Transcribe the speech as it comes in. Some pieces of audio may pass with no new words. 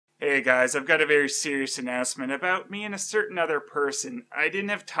Hey guys, I've got a very serious announcement about me and a certain other person. I didn't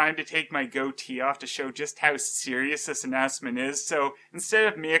have time to take my goatee off to show just how serious this announcement is, so instead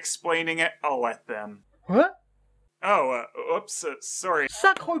of me explaining it, I'll let them. What? Oh, oops, sorry.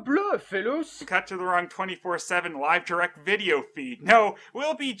 Sacre bleu, Phelous! Cut to the wrong 24/7 live direct video feed. No,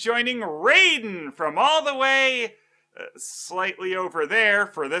 we'll be joining Raiden from all the way, slightly over there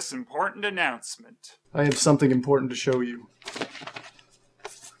for this important announcement. I have something important to show you.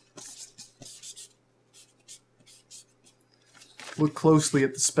 Look closely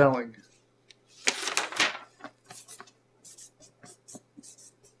at the spelling.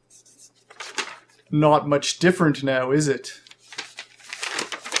 Not much different now, is it?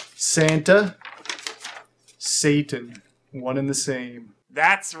 Santa, Satan, one and the same.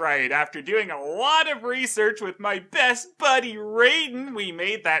 That's right, after doing a lot of research with my best buddy Raiden, we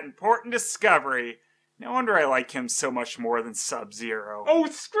made that important discovery. No wonder I like him so much more than Sub-Zero. Oh,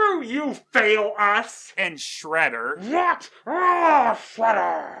 screw you, Phelous! And Shredder. What? Oh,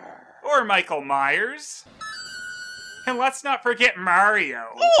 Shredder! Or Michael Myers. And let's not forget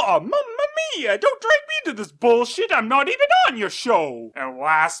Mario. Oh, mamma mia! Don't drag me into this bullshit! I'm not even on your show! And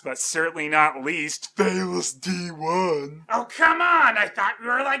last but certainly not least, Phelous D1. Oh, come on! I thought we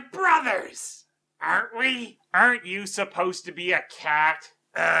were like brothers! Aren't we? Aren't you supposed to be a cat?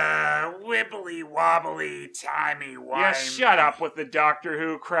 Wibbly wobbly, timey wimey. Yeah, shut up with the Doctor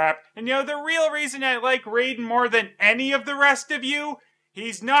Who crap. And you know, the real reason I like Raiden more than any of the rest of you?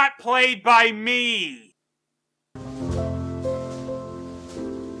 He's not played by me.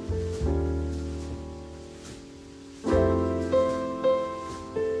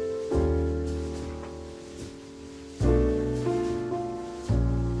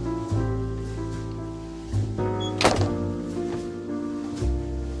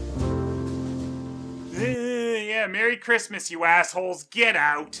 Yeah, Merry Christmas, you assholes. Get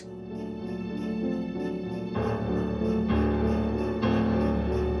out.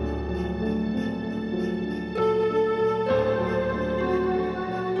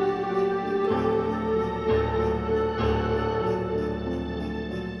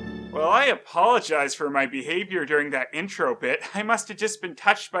 Well, I apologize for my behavior during that intro bit. I must have just been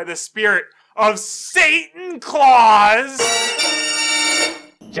touched by the spirit of Satan Claus!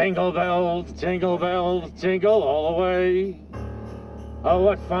 Jingle bells, jingle all the way. Oh,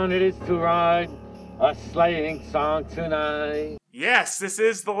 what fun it is to ride a sleighing song tonight. Yes, this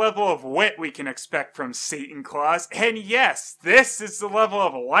is the level of wit we can expect from Satan Claus. And yes, this is the level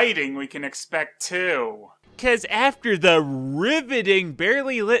of lighting we can expect too. Because after the riveting,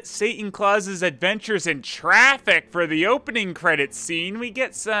 barely lit Satan Claus's adventures in traffic for the opening credits scene, we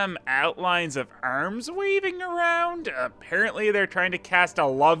get some outlines of arms waving around. Apparently they're trying to cast a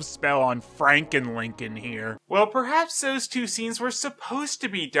love spell on Frankenlincoln here. Well, perhaps those two scenes were supposed to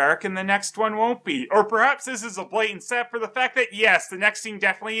be dark and the next one won't be. Or perhaps this is a blatant set for the fact that yes, the next scene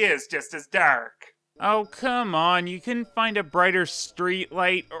definitely is just as dark. Oh, come on, you can find a brighter street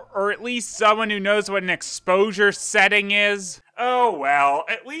light, or at least someone who knows what an exposure setting is. Oh well,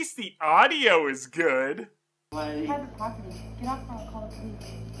 at least the audio is good. Private property. Get off or I'll call the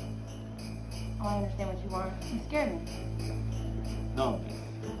police. Oh, I understand what you want. You scared me. No,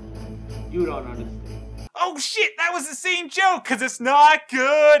 you don't understand. Oh shit, that was the same joke, cause it's not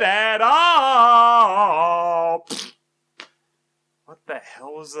good at all. What the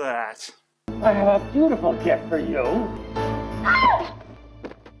hell was that? I have a beautiful gift for you. Ah!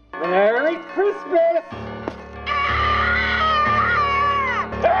 Merry Christmas!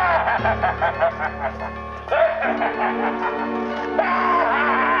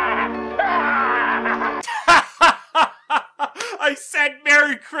 I said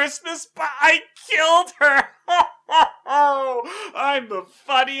Merry Christmas, but I killed her! I'm the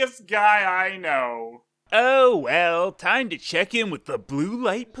funniest guy I know. Oh well, time to check in with the Blue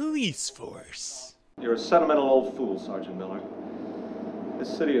Light Police Force. You're a sentimental old fool, Sergeant Miller.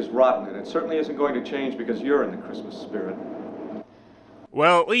 This city is rotten, and it certainly isn't going to change because you're in the Christmas spirit.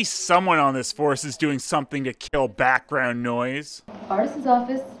 Well, at least someone on this force is doing something to kill background noise. Artist's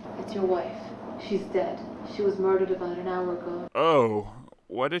office, it's your wife. She's dead. She was murdered about an hour ago. Oh,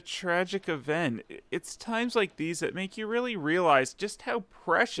 what a tragic event. It's times like these that make you really realize just how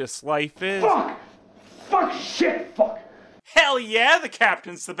precious life is. Fuck! Fuck, shit, fuck! Hell yeah, the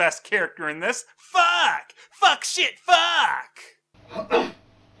captain's the best character in this. Fuck! Fuck, shit, fuck!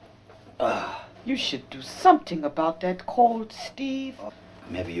 You should do something about that cold, Steve.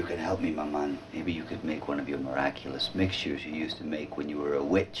 Maybe you can help me, my man. Maybe you could make one of your miraculous mixtures you used to make when you were a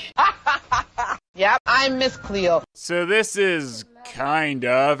witch. Yep, I'm Miss Cleo. So this is Kind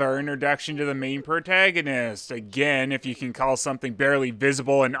of. Our introduction to the main protagonist. Again, if you can call something barely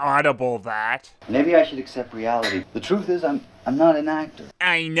visible and audible that. Maybe I should accept reality. The truth is, I'm not an actor.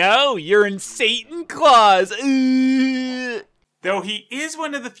 I know, you're in Satan Claus. Though he is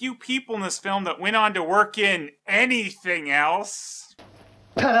one of the few people in this film that went on to work in anything else.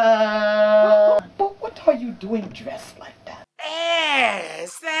 Ta-da! What are you doing dressed like that?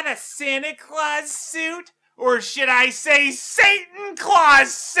 Is that a Santa Claus suit? Or should I say Satan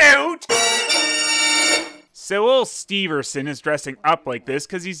Claus suit? So old Steverson is dressing up like this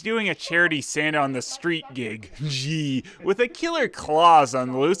because he's doing a charity Santa on the Street gig. Gee, with a killer claus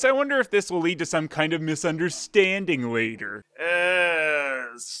on the loose, I wonder if this will lead to some kind of misunderstanding later.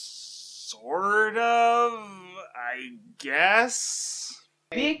 Sort of, I guess?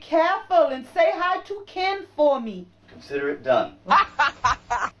 Be careful and say hi to Ken for me. Consider it done.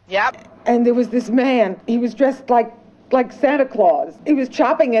 Yep. And there was this man. He was dressed like Santa Claus. He was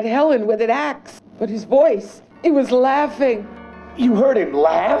chopping at Helen with an axe. But his voice, he was laughing. You heard him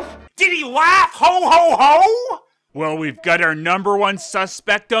laugh? Did he laugh? Ho, ho, ho? Well, we've got our #1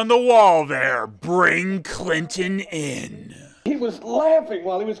 suspect on the wall there. Bring Clinton in. He was laughing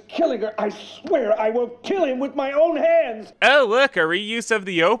while he was killing her. I swear I will kill him with my own hands. Oh, look, a reuse of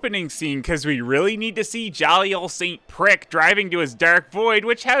the opening scene, because we really need to see jolly old St. Prick driving to his dark void,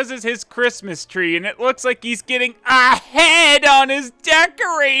 which houses his Christmas tree, and it looks like he's getting ahead on his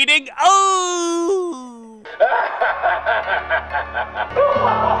decorating. Oh!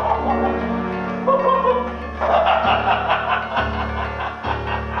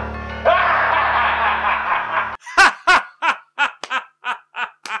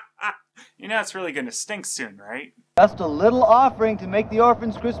 You know it's really gonna stink soon, right? Just a little offering to make the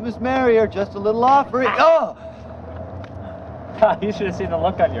orphans' Christmas merrier. Just a little offering. Oh! You should have seen the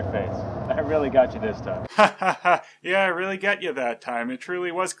look on your face. I really got you this time. Yeah, I really got you that time. It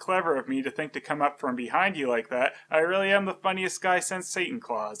truly was clever of me to think to come up from behind you like that. I really am the funniest guy since Satan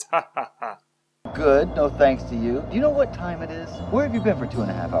Claus. Good, no thanks to you. Do you know what time it is? Where have you been for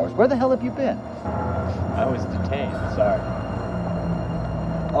 2.5 hours? Where the hell have you been? I was detained, sorry.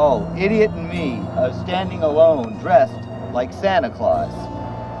 Oh, idiot and me, standing alone, dressed like Santa Claus.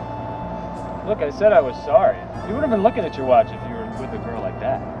 Look, I said I was sorry. You would have been looking at your watch if you were with a girl like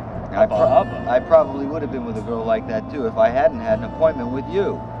that. I probably would have been with a girl like that too if I hadn't had an appointment with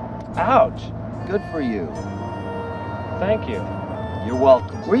you. Ouch. Good for you. Thank you. You're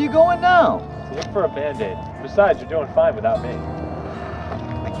welcome. Where are you going now? Look for a Band-Aid. Besides, you're doing fine without me.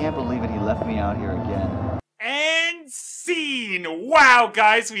 I can't believe it, he left me out here again. And scene! Wow,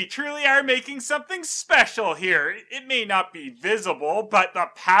 guys, we truly are making something special here. It may not be visible, but the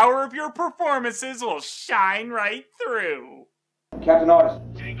power of your performances will shine right through. Captain Artis.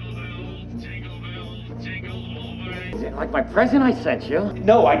 You didn't like my present I sent you?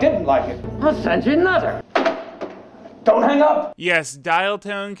 No, I didn't like it. I'll send you another. Don't hang up! Yes, dial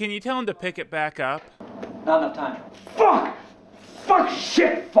tone, can you tell him to pick it back up? Not enough time. Fuck! Fuck,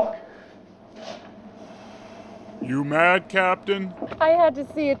 shit, fuck! You mad, Captain? I had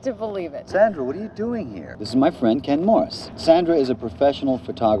to see it to believe it. Sandra, what are you doing here? This is my friend Ken Morris. Sandra is a professional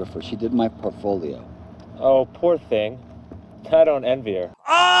photographer. She did my portfolio. Oh, poor thing. I don't envy her.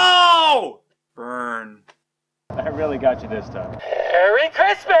 Oh! Burn. I really got you this time. Merry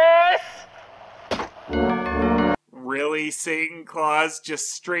Christmas! Really, Satan Claus?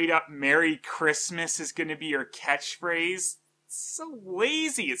 Just straight up Merry Christmas is gonna be your catchphrase? It's so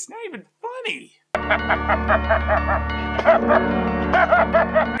lazy, it's not even funny.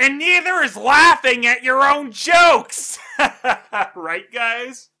 And neither is laughing at your own jokes! Right,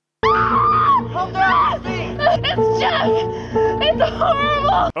 guys? It's Chuck! It's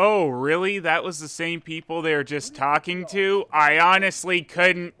horrible! Oh, really? That was the same people they were just talking to? I honestly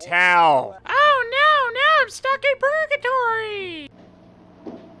couldn't tell. Oh no, now I'm stuck in purgatory!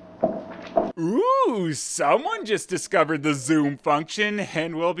 Ooh, someone just discovered the zoom function,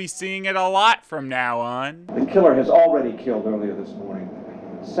 and we'll be seeing it a lot from now on. The killer has already killed earlier this morning.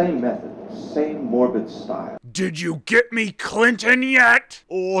 Same method, same morbid style. Did you get me Clinton yet?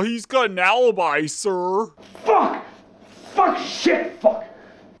 Oh, he's got an alibi, sir. Fuck! Fuck, shit, fuck!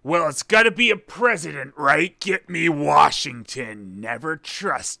 Well, it's gotta be a president, right? Get me Washington. Never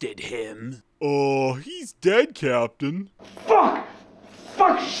trusted him. Oh, he's dead, Captain. Fuck!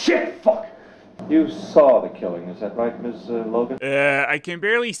 Fuck, shit, fuck! You saw the killing, is that right, Ms. Logan? I can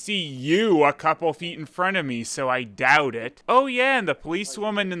barely see you a couple feet in front of me, so I doubt it. Oh yeah, and the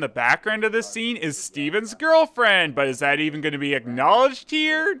policewoman in the background of the scene is Steven's girlfriend, but is that even going to be acknowledged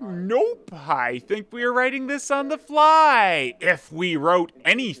here? Nope. I think we are writing this on the fly, if we wrote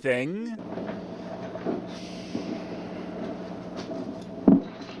anything.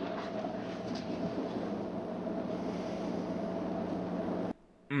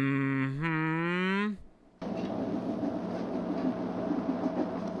 Mm-hmm.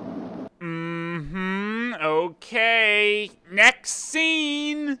 Mm-hmm. Okay. Next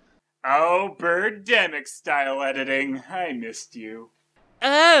scene. Oh, Birdemic style editing. I missed you.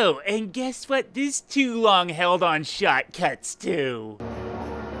 Oh, and guess what this too long held on shot cuts to?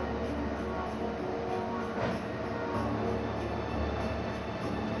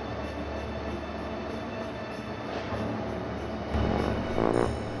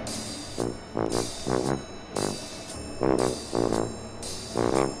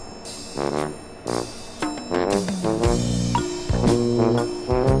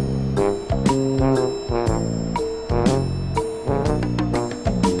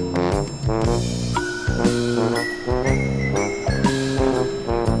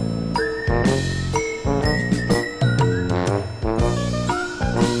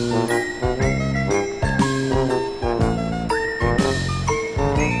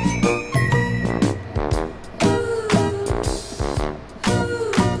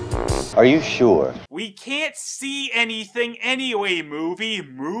 Are you sure? We can't see anything anyway, movie.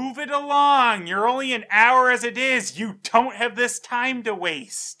 Move it along. You're only an hour as it is. You don't have this time to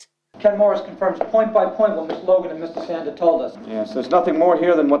waste. Ken Morris confirms point by point what Miss Logan and Mr. Sanda told us. Yes, there's nothing more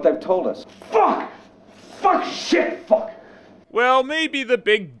here than what they've told us. Fuck! Fuck, shit, fuck! Well, maybe the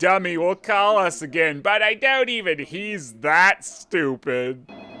big dummy will call us again, but I doubt even he's that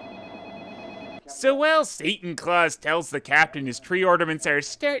stupid. So while Satan Claus tells the captain his tree ornaments are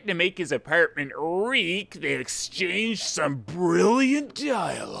starting to make his apartment reek, they exchange some brilliant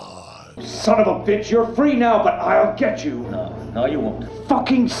dialogue. Son of a bitch, you're free now, but I'll get you. No, you won't.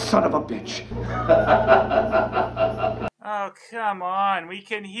 Fucking son of a bitch. Oh, come on. We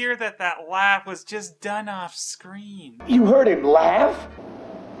can hear that laugh was just done off screen. You heard him laugh?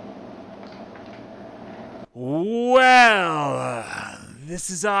 Well, this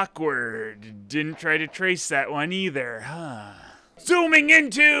is awkward. Didn't try to trace that one either, huh? Zooming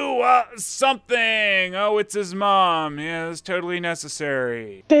into, something. Oh, it's his mom. Yeah, that's totally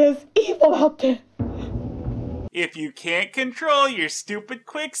necessary. There's evil out there. If you can't control your stupid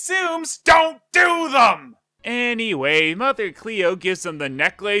quick zooms, don't do them! Anyway, Mother Cleo gives him the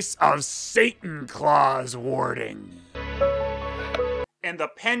necklace of Satan Claus warding. And the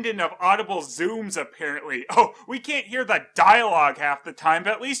pendant of audible zooms, apparently. Oh, we can't hear the dialogue half the time,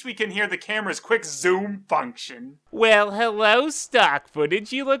 but at least we can hear the camera's quick zoom function. Well, hello, stock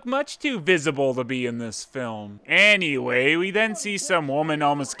footage. You look much too visible to be in this film. Anyway, we then see some woman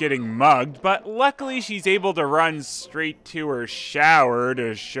almost getting mugged, but luckily she's able to run straight to her shower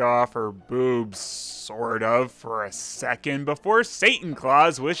to show off her boobs, sort of, for a second before Satan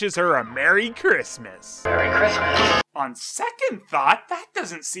Claus wishes her a Merry Christmas. Merry Christmas. On second thought, that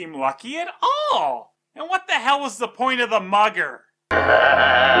doesn't seem lucky at all. And what the hell was the point of the mugger?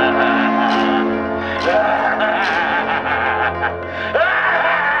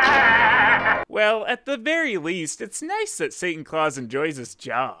 Well, at the very least, it's nice that Satan Claus enjoys his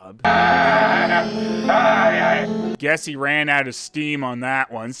job. Guess he ran out of steam on that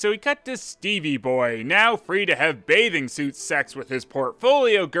one, so he cut to Stevie Boy, now free to have bathing suit sex with his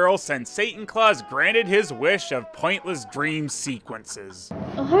portfolio girl since Satan Claus granted his wish of pointless dream sequences.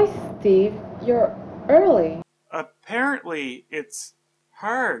 Oh, hi, Steve. You're early. Apparently, it's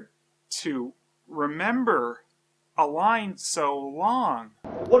hard to remember a line so long.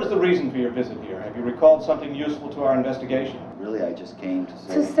 What is the reason for your visit here? Have you recalled something useful to our investigation? Really, I just came to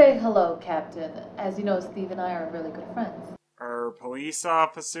say... To say hello, Captain. As you know, Steve and I are really good friends. Are police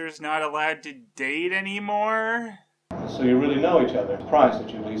officers not allowed to date anymore? So you really know each other. Surprised at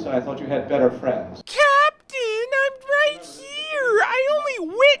you, Lisa. I thought you had better friends. Captain, I'm right here. I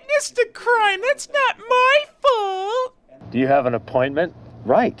only witnessed a crime. That's not my fault. Do you have an appointment?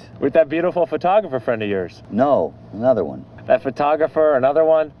 Right. With that beautiful photographer friend of yours? No, another one. That photographer, another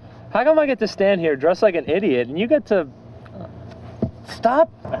one? How come I get to stand here dressed like an idiot and you get to...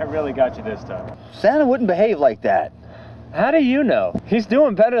 Stop. I really got you this time. Santa wouldn't behave like that. How do you know? He's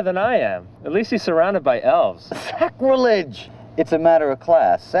doing better than I am. At least he's surrounded by elves. Sacrilege! It's a matter of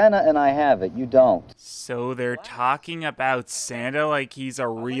class. Santa and I have it. You don't. So they're talking about Santa like he's a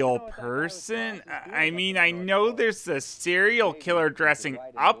real person? I mean, I know there's a serial killer dressing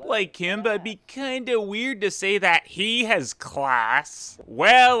up like him, but it'd be kinda weird to say that he has class.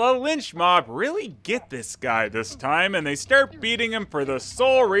 Well, a lynch mob really get this guy this time, and they start beating him for the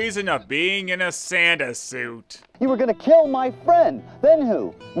sole reason of being in a Santa suit. You were gonna kill my friend. Then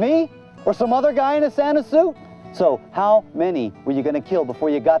who? Me? Or some other guy in a Santa suit? So how many were you gonna kill before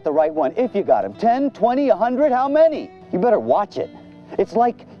you got the right one? If you got him, 10, 20, 100, how many? You better watch it. It's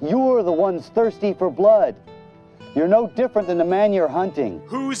like you're the ones thirsty for blood. You're no different than the man you're hunting.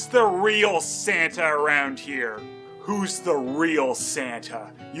 Who's the real Santa around here? Who's the real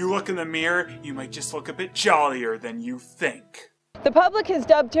Santa? You look in the mirror, you might just look a bit jollier than you think. The public has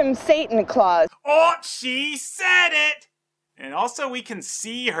dubbed him Satan Claus. Oh, she said it! And also we can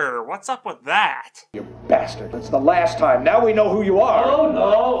see her. What's up with that? You bastard. It's the last time. Now we know who you are. Oh,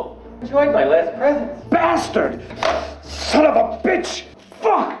 no. Enjoyed my last present. Bastard! Son of a bitch!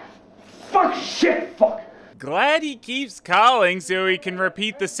 Fuck! Fuck, shit, fuck! Glad he keeps calling so he can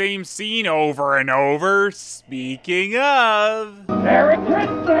repeat the same scene over and over. Speaking of... Merry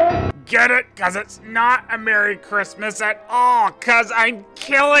Christmas! Get it? Cause it's not a Merry Christmas at all, cause I'm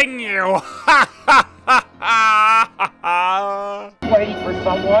killing you! Ha ha ha ha ha! Waiting for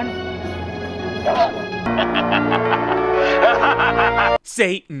someone?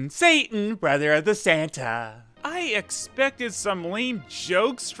 Satan, Satan, brother of the Santa. I expected some lame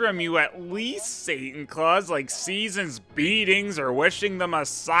jokes from you at least, Satan Claus, like season's beatings or wishing them a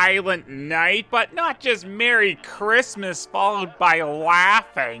silent night, but not just Merry Christmas followed by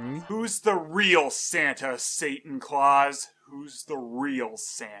laughing. Who's the real Santa, Satan Claus? Who's the real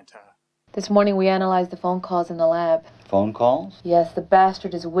Santa? This morning we analyzed the phone calls in the lab. Phone calls? Yes, the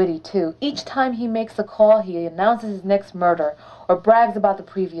bastard is witty too. Each time he makes a call, he announces his next murder or brags about the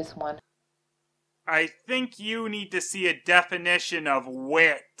previous one. I think you need to see a definition of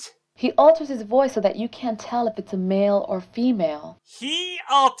wit. He alters his voice so that you can't tell if it's a male or female. He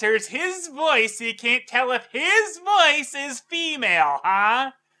alters his voice so you can't tell if his voice is female,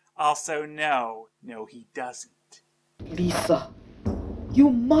 huh? Also, no, he doesn't. Lisa,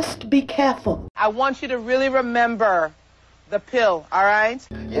 you must be careful. I want you to really remember the pill, all right?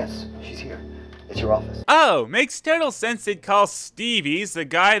 Yes, she's here. It's your office. Oh, makes total sense they'd call Stevie's, the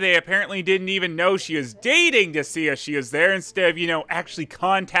guy they apparently didn't even know she was dating, to see if she was there instead of, actually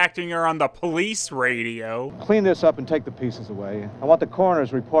contacting her on the police radio. Clean this up and take the pieces away. I want the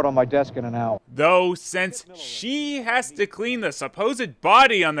coroner's report on my desk in an hour. Though, since she has to clean the supposed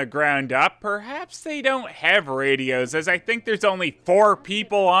body on the ground up, perhaps they don't have radios, as I think there's only 4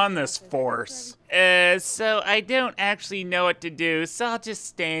 people on this force. So I don't actually know what to do, so I'll just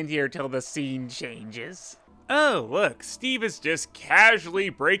stand here till the scene changes. Oh, look, Steve is just casually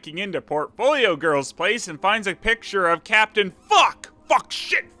breaking into Portfolio Girl's place and finds a picture of Captain Fuck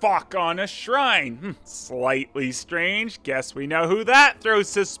on a shrine. Slightly strange. Guess we know who that throws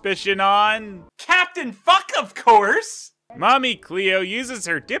suspicion on. Captain Fuck, of course! Mommy Cleo uses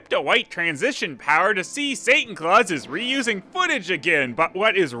her dip to white transition power to see Satan Claus is reusing footage again, but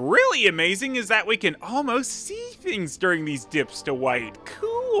what is really amazing is that we can almost see things during these dips to white.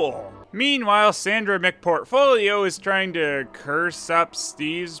 Cool! Meanwhile, Sandra McPortfolio is trying to curse up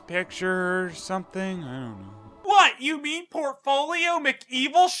Steve's picture or something? I don't know. What, you mean Portfolio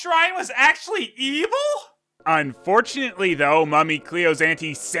McEvil Shrine was actually evil? Unfortunately, though, Mummy Cleo's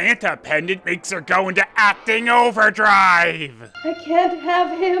anti-Santa pendant makes her go into acting overdrive. I can't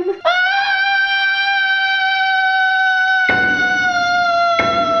have him.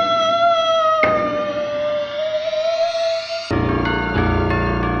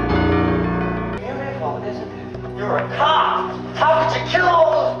 You're a cop! How could you kill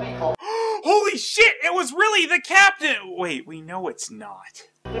all those people? Holy shit, it was really the captain! Wait, we know it's not.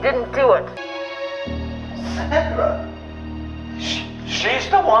 He didn't do it. Sandra. She's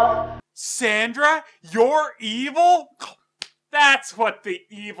the one. Sandra, you're evil? That's what the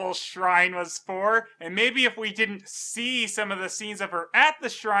evil shrine was for. And maybe if we didn't see some of the scenes of her at the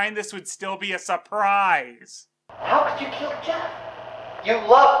shrine, this would still be a surprise. How could you kill Jeff? You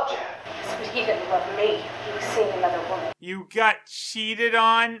love Jeff. Yes, but he didn't love me. He was seeing another woman. You got cheated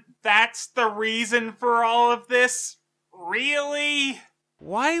on? That's the reason for all of this? Really?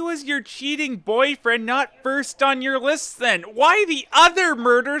 Why was your cheating boyfriend not first on your list then? Why the other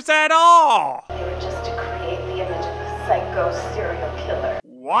murders at all? They were just to create the image of a psycho serial killer.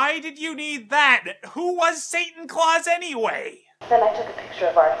 Why did you need that? Who was Satan Claus anyway? Then I took a picture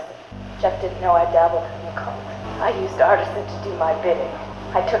of Artisan. Jeff didn't know I dabbled in the occult. I used Artisan to do my bidding.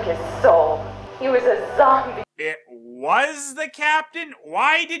 I took his soul. He was a zombie. It was the captain?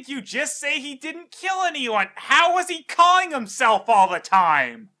 Why did you just say he didn't kill anyone? How was he calling himself all the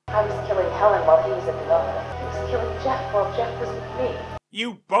time? I was killing Helen while he was at the office. He was killing Jeff while Jeff was with me.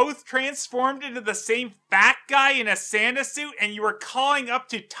 You both transformed into the same fat guy in a Santa suit and you were calling up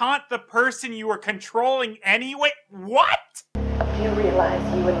to taunt the person you were controlling anyway? What? Do you realize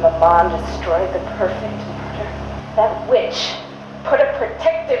you and Maman destroyed the perfect murder? That witch put a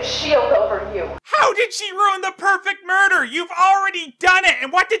protective shield over you. How did she ruin the perfect murder? You've already done it,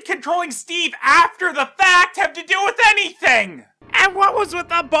 and what did controlling Steve after the fact have to do with anything? And what was with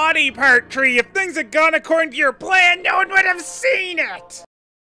the body part tree? If things had gone according to your plan, no one would have seen it!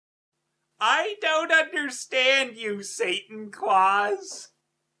 I don't understand you, Satan Claus.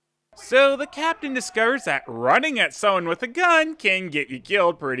 So the captain discovers that running at someone with a gun can get you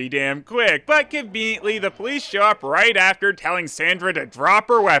killed pretty damn quick, but conveniently the police show up right after telling Sandra to drop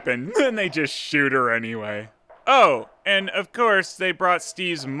her weapon, then they just shoot her anyway. Oh, and of course they brought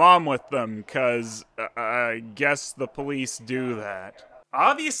Steve's mom with them, cause I guess the police do that.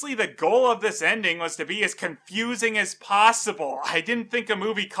 Obviously the goal of this ending was to be as confusing as possible. I didn't think a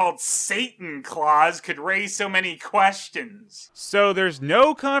movie called Satan Claus could raise so many questions. So there's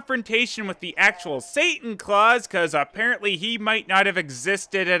no confrontation with the actual Satan Claus, cause apparently he might not have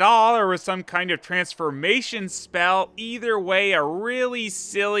existed at all or was some kind of transformation spell. Either way, a really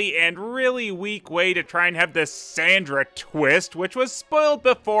silly and really weak way to try and have this Sandra twist, which was spoiled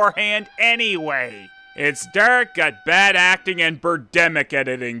beforehand anyway. It's dark, got bad acting, and birdemic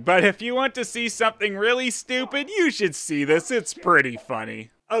editing, but if you want to see something really stupid, you should see this, it's pretty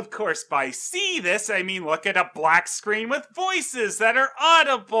funny. Of course, by see this, I mean look at a black screen with voices that are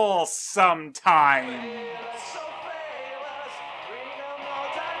audible sometimes.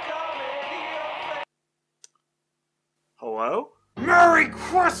 Hello? Merry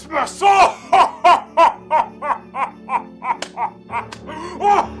Christmas!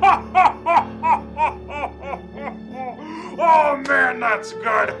 Oh man, that's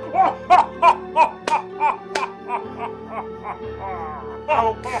good!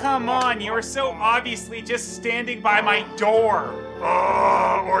 Oh, come on, you were so obviously just standing by my door.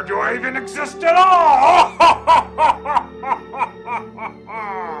 Or do I even exist at all?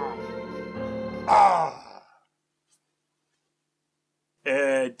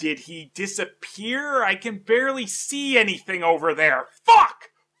 Did he disappear? I can barely see anything over there.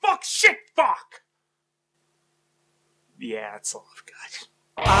 Fuck! Fuck, shit, fuck! Yeah, it's all I've got.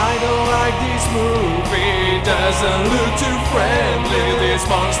 I don't like this movie, doesn't look too friendly. This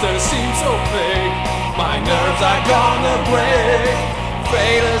monster seems so fake, my nerves are gonna break.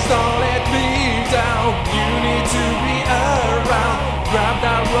 Phelous, don't let me down, you need to be around. Grab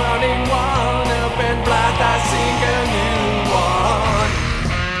that running one up and blast that sing a new one.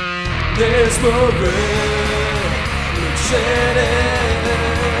 This movie looks shitty.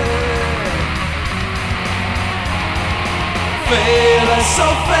 Phelous, so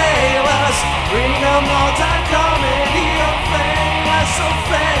Phelous, bring a multi-comedy of Phelous, so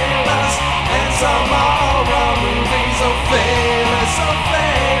Phelous, and some horror movies of Phelous, so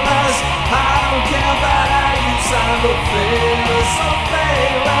Phelous. I don't care about how you sound, but Phelous, so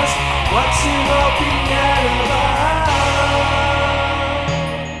Phelous, what's your opinion about?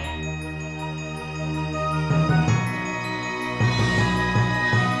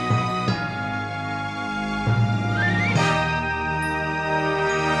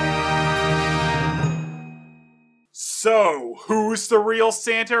 So, who's the real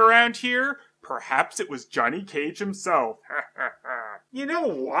Santa around here? Perhaps it was Johnny Cage himself. You know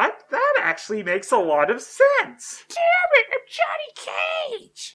what? That actually makes a lot of sense. Damn it, I'm Johnny Cage!